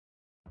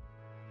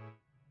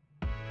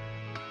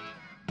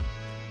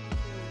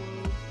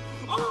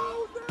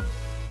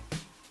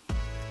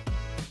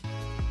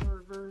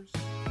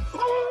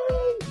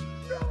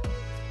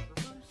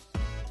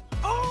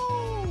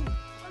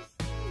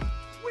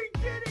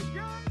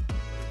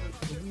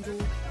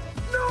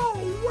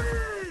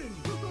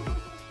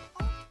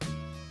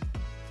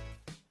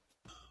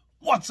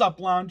What's up,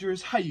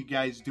 loungers? How you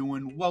guys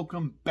doing?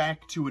 Welcome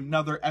back to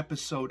another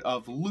episode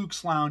of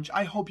Luke's Lounge.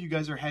 I hope you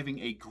guys are having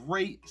a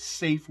great,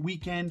 safe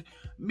weekend.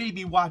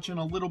 Maybe watching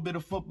a little bit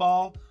of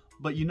football.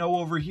 But you know,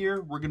 over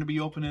here, we're going to be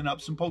opening up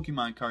some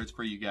Pokemon cards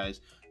for you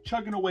guys.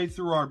 Chugging away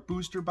through our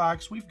booster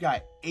box. We've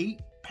got 8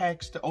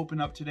 packs to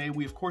open up today.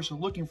 We, of course, are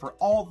looking for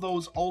all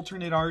those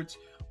alternate arts.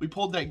 We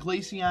pulled that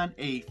Glaceon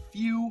a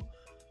few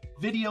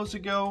videos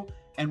ago,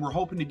 and we're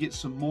hoping to get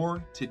some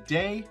more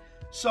today.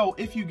 So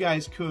if you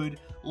guys could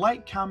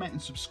like, comment,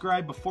 and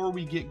subscribe before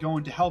we get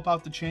going to help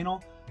out the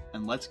channel,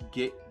 and let's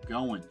get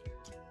going.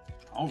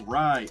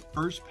 Alright,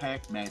 first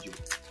pack magic.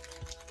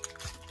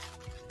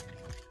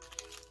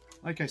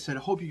 Like I said, I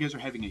hope you guys are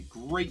having a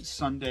great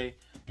Sunday,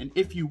 and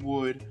if you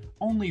would,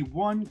 only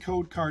 1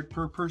 code card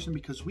per person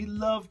because we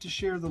love to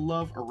share the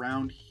love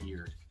around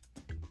here.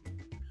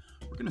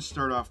 We're going to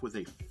start off with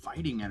a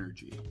Fighting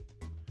Energy,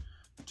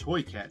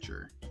 Toy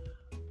Catcher,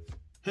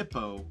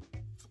 Hippo,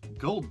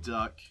 Gold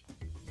Duck,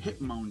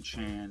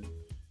 Hitmonchan,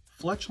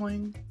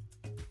 Fletchling,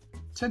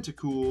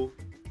 Tentacool,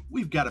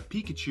 we've got a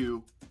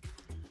Pikachu,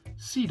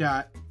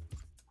 Seedot,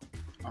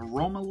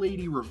 Aroma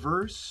Lady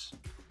Reverse,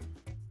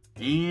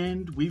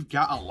 and we've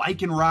got a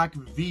Lycanroc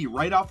V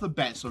right off the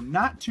bat, so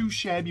not too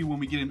shabby when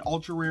we get an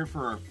ultra rare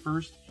for our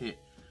first hit.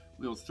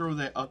 We'll throw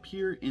that up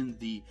here in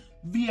the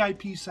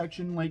VIP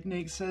section, like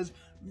Nate says,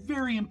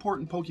 very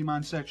important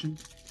Pokemon section.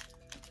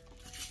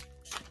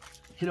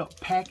 Hit up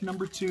pack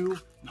number 2,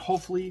 and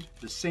hopefully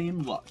the same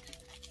luck.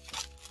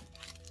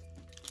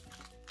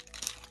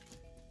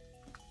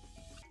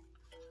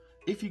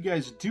 If you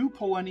guys do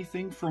pull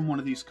anything from one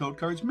of these code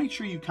cards, make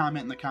sure you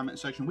comment in the comment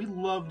section. We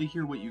love to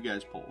hear what you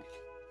guys pull.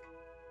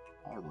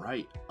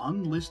 Alright,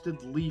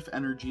 Unlisted Leaf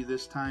Energy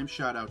this time.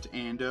 Shout out to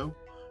Ando.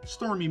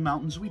 Stormy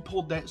Mountains, we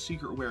pulled that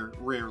secret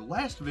rare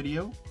last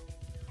video.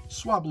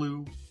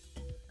 Swablu,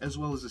 as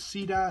well as a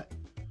Seedot,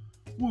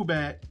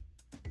 Woobat,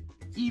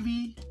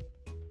 Eevee,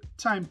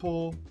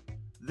 Timepole,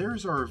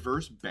 there's our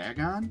reverse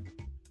Bagon,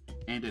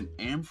 and an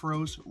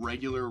Ampharos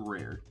regular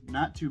rare.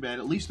 Not too bad.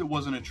 At least it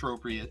wasn't a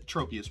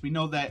Tropius. We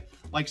know that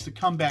likes to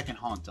come back and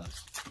haunt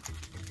us.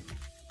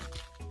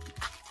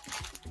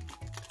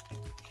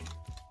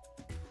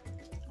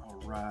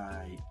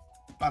 Alright.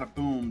 Bada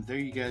boom. There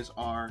you guys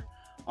are.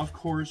 Of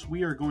course,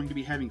 we are going to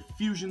be having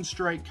Fusion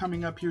Strike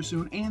coming up here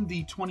soon, and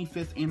the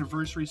 25th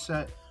anniversary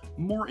set.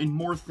 More and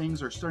more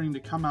things are starting to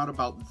come out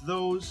about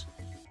those.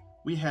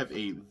 We have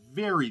a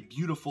very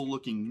beautiful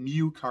looking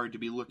Mew card to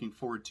be looking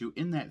forward to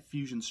in that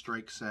Fusion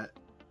Strike set.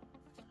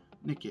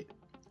 Nickit,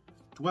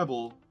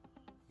 Dwebble,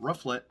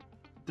 Rufflet,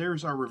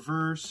 there's our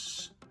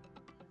reverse,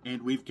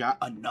 and we've got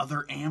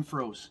another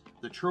Ampharos.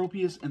 The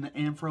Tropius and the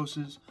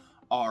Amphiroses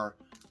are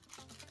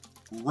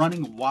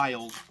running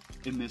wild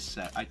in this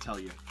set, I tell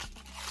you.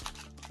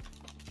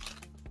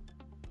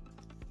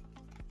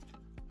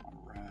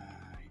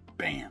 Alright,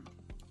 bam.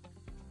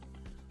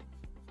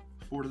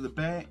 4 to the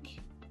back.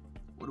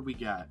 What do we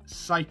got?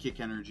 Psychic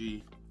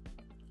Energy,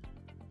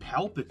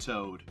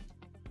 Palpitoad,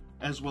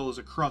 as well as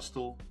a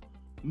Crustle,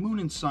 Moon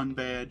and Sun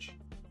Badge,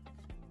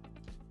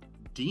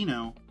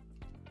 Dino,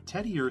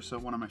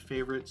 Teddiursa, one of my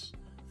favorites,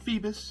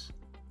 Phoebus,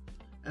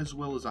 as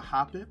well as a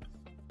Hoppip,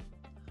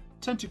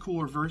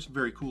 Tentacool Reverse,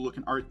 very cool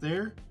looking art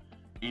there,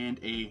 and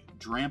a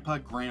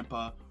Drampa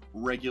Grandpa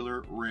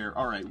regular rare.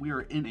 Alright, we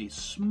are in a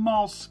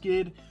small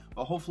skid,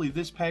 but hopefully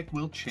this pack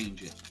will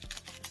change it.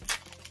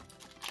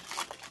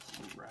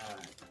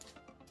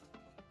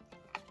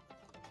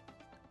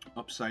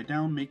 Upside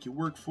down, make you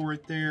work for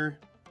it there.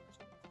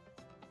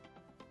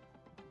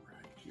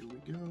 Right, here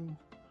we go.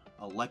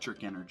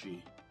 Electric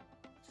Energy,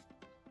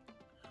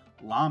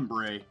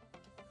 Lombre,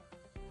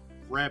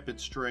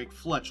 Rapid Strike,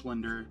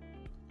 Fletchlander,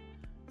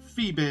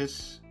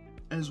 Phoebus,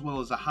 as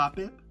well as a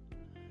Hoppip,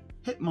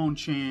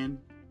 Hitmonchan,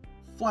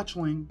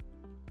 Fletchling,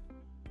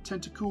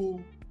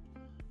 Tentacool,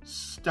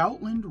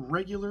 Stoutland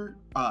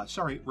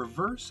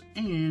reverse,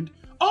 and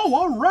oh,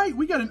 alright,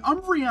 we got an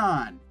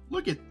Umbreon.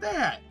 Look at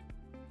that.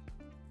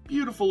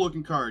 Beautiful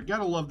looking card.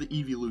 Gotta love the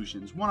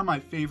Evolutions. One of my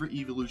favorite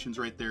Evolutions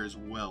right there as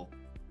well.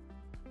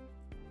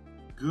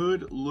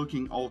 Good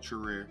looking ultra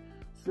rare.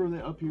 Throw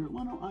that up here.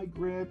 Why don't I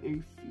grab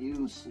a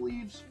few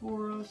sleeves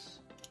for us?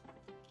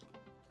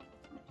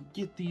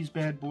 Get these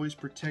bad boys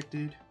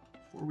protected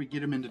before we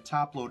get them into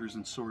top loaders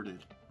and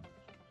sorted.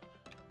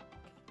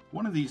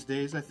 One of these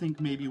days, I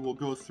think maybe we'll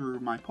go through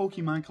my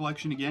Pokemon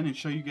collection again and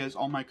show you guys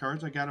all my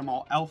cards. I got them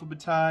all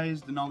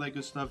alphabetized and all that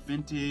good stuff,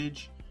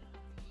 vintage.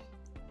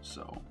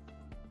 So,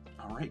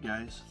 alright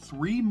guys,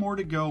 3 more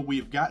to go.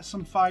 We've got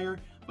some fire,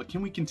 but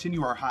can we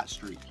continue our hot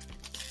streak?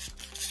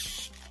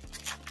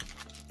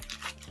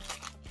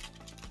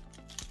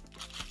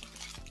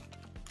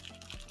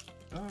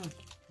 Oh,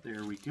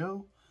 there we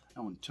go.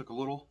 That one took a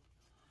little.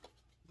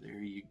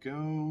 There you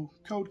go.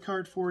 Code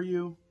card for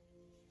you.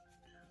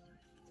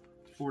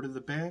 4 to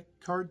the back.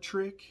 Card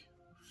trick.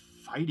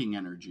 Fighting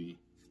Energy.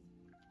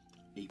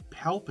 A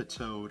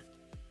Palpitoad.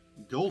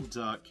 Gold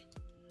Duck.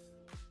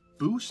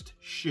 Boost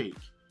Shake.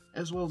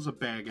 As well as a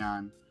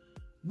Bagon.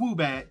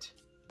 Woobat.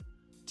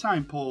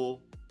 Timepole.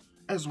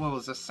 as well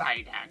as a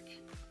Psyduck.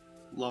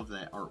 Love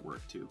that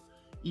artwork too.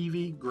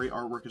 Eevee, great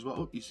artwork as well.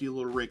 Oh, you see a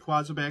little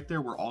Rayquaza back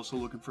there. We're also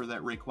looking for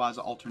that Rayquaza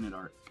alternate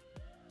art.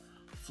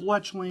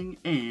 Fletchling,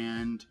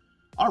 and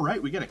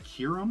alright, we got a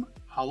Kyurem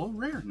Holo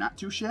Rare. Not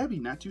too shabby,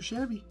 not too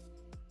shabby.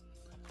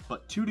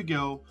 But 2 to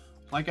go.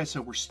 Like I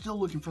said, we're still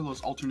looking for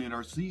those alternate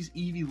arts. These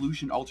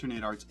Evolution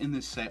alternate arts in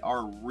this set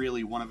are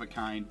really one of a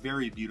kind,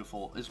 very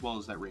beautiful, as well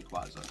as that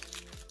Rayquaza.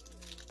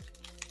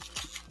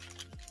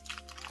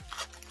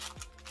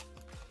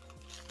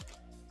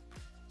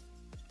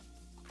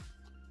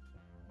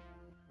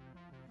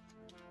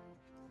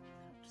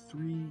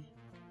 Three.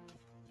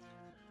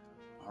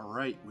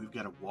 Alright, we've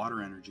got a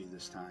Water Energy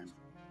this time.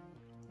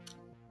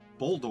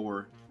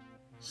 Boldore,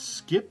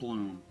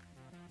 Skiploom,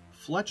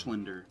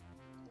 Fletchlander,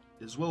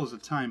 as well as a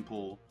Time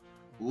Pole,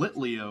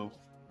 Litleo,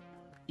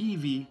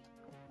 Eevee,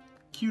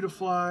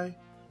 Cutiefly,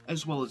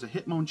 as well as a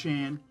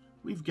Hitmonchan.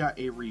 We've got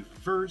a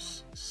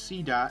Reverse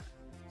Seedot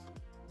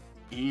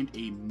and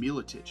a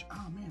Milotic.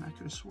 Oh man, I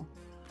could have sworn.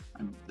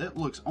 That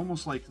looks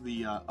almost like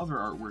the other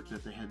artwork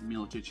that they had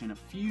Milotic in a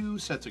few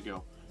sets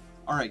ago.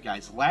 Alright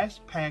guys,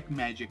 last pack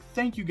magic.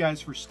 Thank you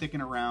guys for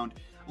sticking around.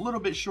 A little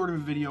bit short of a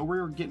video.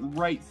 We're getting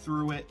right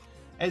through it.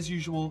 As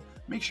usual,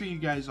 make sure you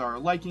guys are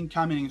liking,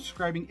 commenting, and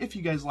subscribing if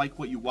you guys like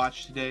what you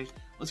watched today.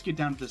 Let's get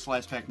down to this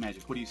last pack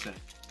magic. What do you say?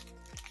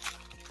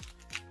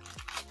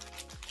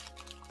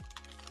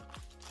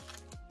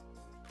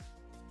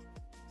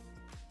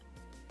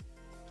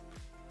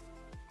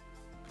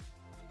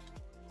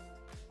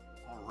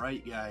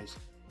 Alright guys,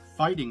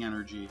 Fighting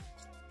Energy,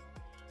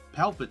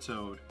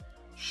 Palpitoad,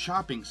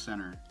 Shopping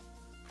Center,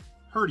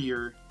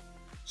 Herdier,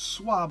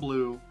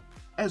 Swablu,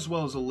 as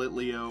well as a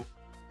Litleo,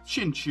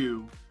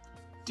 Chinchou,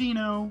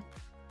 Dino,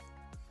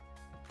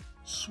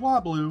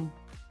 Swablu,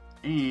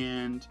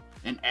 and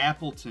an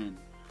Appleton.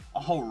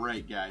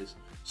 Alright guys,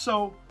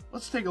 so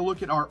let's take a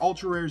look at our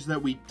ultra rares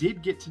that we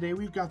did get today.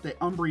 We've got the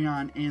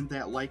Umbreon and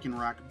that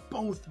Lycanroc,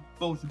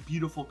 both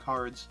beautiful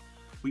cards.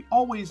 We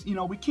always,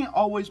 we can't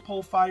always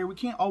pull fire, we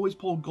can't always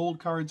pull gold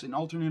cards and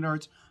alternate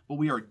arts, but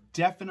we are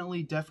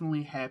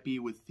definitely happy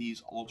with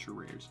these ultra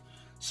rares.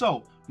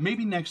 So,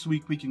 maybe next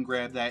week we can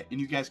grab that,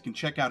 and you guys can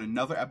check out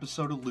another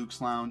episode of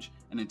Luke's Lounge.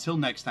 And until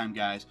next time,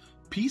 guys,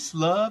 peace,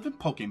 love, and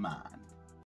Pokemon.